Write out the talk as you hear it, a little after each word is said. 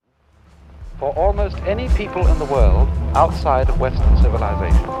for almost any people in the world outside of Western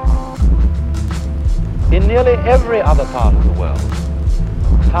civilization. In nearly every other part of the world,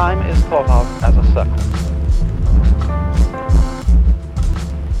 time is thought of as a circle.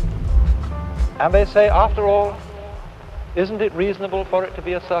 And they say, after all, isn't it reasonable for it to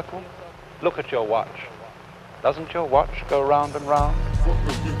be a circle? Look at your watch. Doesn't your watch go round and round?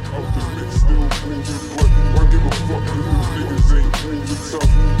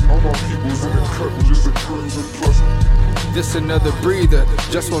 This another breather,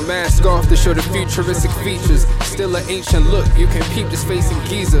 just one mask off to show the futuristic features. Still an ancient look, you can peep this face in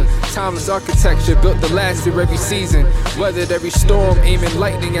Giza. Timeless architecture built to last through every season. Weathered every storm, aiming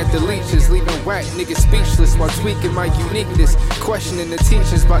lightning at the leeches. Leaving whack niggas speechless while tweaking my uniqueness. Questioning the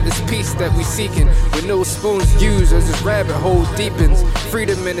teachings about this peace that we seeking. With no spoons used as this rabbit hole deepens.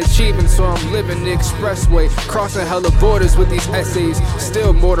 Freedom and achievement, so I'm living the expressway. Crossing hella borders with these essays.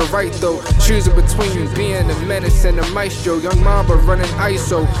 Still more to write though. Choosing between being a menace and a maestro. Young Mamba running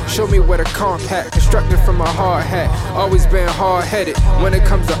ISO. Show me where the compact. Constructed from a hard hat. Always been hard-headed. When it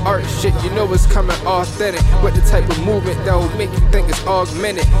comes to art shit, you know it's coming authentic. With the type of movement that will make you think it's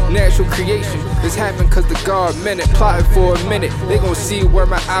augmented. Natural creation. This happened cause the God meant it. Plotting for a minute. They gon' see where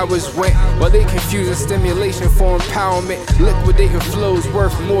my hours went. While they confusing stimulation for empowerment. Liquidating flows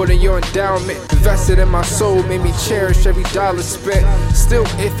worth more than your endowment. Invested in my soul, made me cherish every dollar spent. Still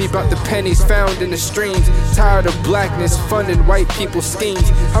iffy about the pennies found in the streams. Tired of blackness funding white people's schemes.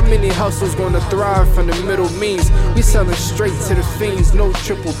 How many hustles gonna thrive from the middle means? We selling straight to the fiends, no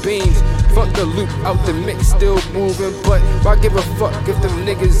triple beams. Fuck the loop out the mix, still moving. But why give a fuck if them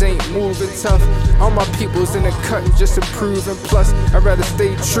niggas ain't moving tough? All my people's in the cut, just improving. Plus, I'd rather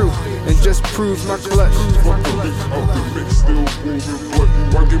stay true and just prove my clutch. Fuck the loop out the mix, still moving. But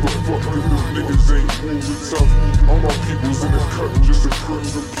why give a fuck if them niggas ain't moving tough? All my people's in the cut, just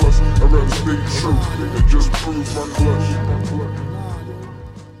improving. Plus, I'd rather stay true and just prove my clutch.